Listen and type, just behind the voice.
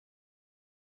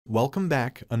Welcome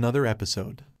back, another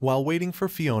episode. While waiting for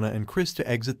Fiona and Chris to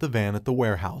exit the van at the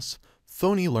warehouse,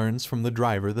 Thony learns from the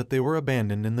driver that they were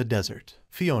abandoned in the desert.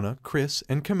 Fiona, Chris,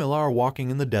 and Camilla are walking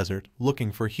in the desert,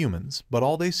 looking for humans, but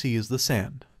all they see is the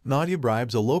sand. Nadia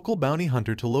bribes a local bounty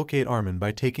hunter to locate Arman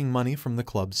by taking money from the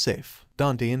club's safe.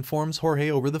 Dante informs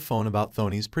Jorge over the phone about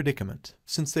Thony's predicament.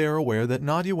 Since they are aware that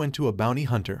Nadia went to a bounty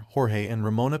hunter, Jorge and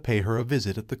Ramona pay her a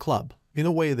visit at the club. In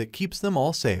a way that keeps them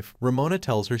all safe, Ramona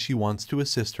tells her she wants to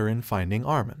assist her in finding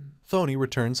Arman. Thony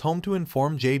returns home to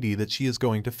inform JD that she is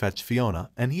going to fetch Fiona,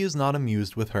 and he is not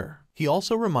amused with her. He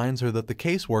also reminds her that the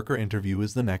caseworker interview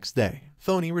is the next day.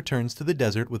 Thony returns to the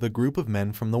desert with a group of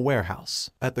men from the warehouse.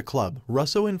 At the club,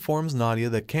 Russo informs Nadia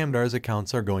that Kamdar's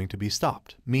accounts are going to be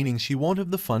stopped, meaning she won't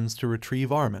have the funds to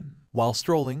retrieve Arman. While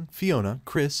strolling, Fiona,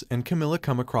 Chris, and Camilla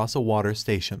come across a water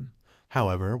station.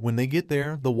 However, when they get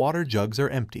there, the water jugs are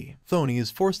empty. Thony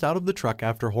is forced out of the truck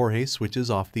after Jorge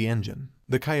switches off the engine.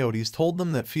 The coyotes told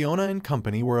them that Fiona and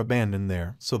company were abandoned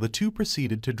there, so the two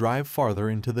proceeded to drive farther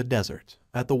into the desert.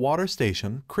 At the water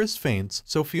station, Chris faints,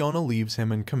 so Fiona leaves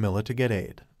him and Camilla to get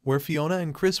aid. Where Fiona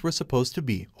and Chris were supposed to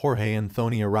be, Jorge and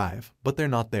Thony arrive, but they're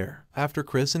not there. After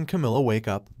Chris and Camilla wake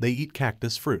up, they eat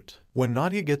cactus fruit. When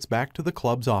Nadia gets back to the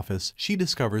club's office, she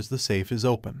discovers the safe is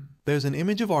open. There's an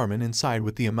image of Arman inside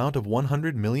with the amount of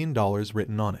 $100 million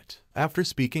written on it. After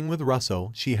speaking with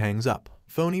Russo, she hangs up.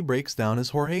 Thony breaks down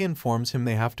as Jorge informs him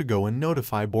they have to go and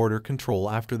notify border control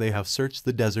after they have searched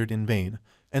the desert in vain,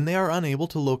 and they are unable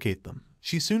to locate them.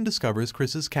 She soon discovers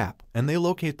Chris's cap, and they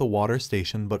locate the water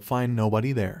station but find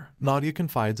nobody there. Nadia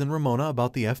confides in Ramona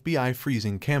about the FBI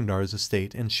freezing Kamdar's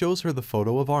estate and shows her the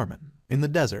photo of Arman. In the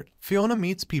desert, Fiona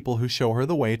meets people who show her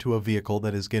the way to a vehicle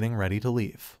that is getting ready to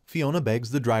leave. Fiona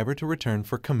begs the driver to return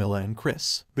for Camilla and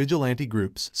Chris. Vigilante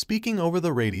groups, speaking over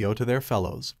the radio to their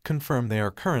fellows, confirm they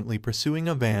are currently pursuing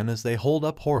a van as they hold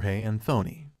up Jorge and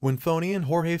Thony. When Thony and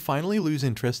Jorge finally lose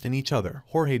interest in each other,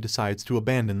 Jorge decides to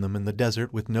abandon them in the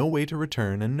desert with no way to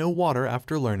return and no water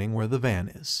after learning where the van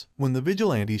is. When the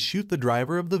vigilantes shoot the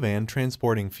driver of the van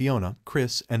transporting Fiona,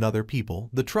 Chris, and other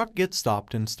people, the truck gets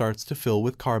stopped and starts to fill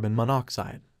with carbon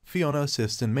monoxide. Fiona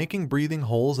assists in making breathing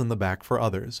holes in the back for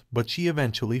others, but she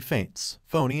eventually faints.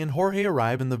 Thony and Jorge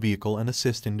arrive in the vehicle and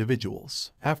assist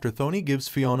individuals. After Thony gives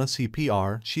Fiona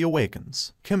CPR, she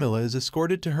awakens. Camilla is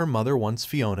escorted to her mother once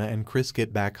Fiona and Chris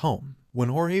get back home. When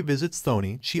Jorge visits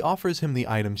Thony, she offers him the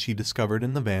item she discovered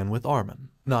in the van with Arman.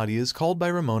 Nadia is called by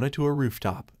Ramona to a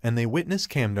rooftop, and they witness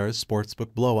Kamdar's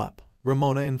sportsbook blow up.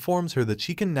 Ramona informs her that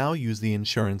she can now use the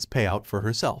insurance payout for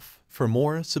herself. For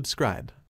more, subscribe.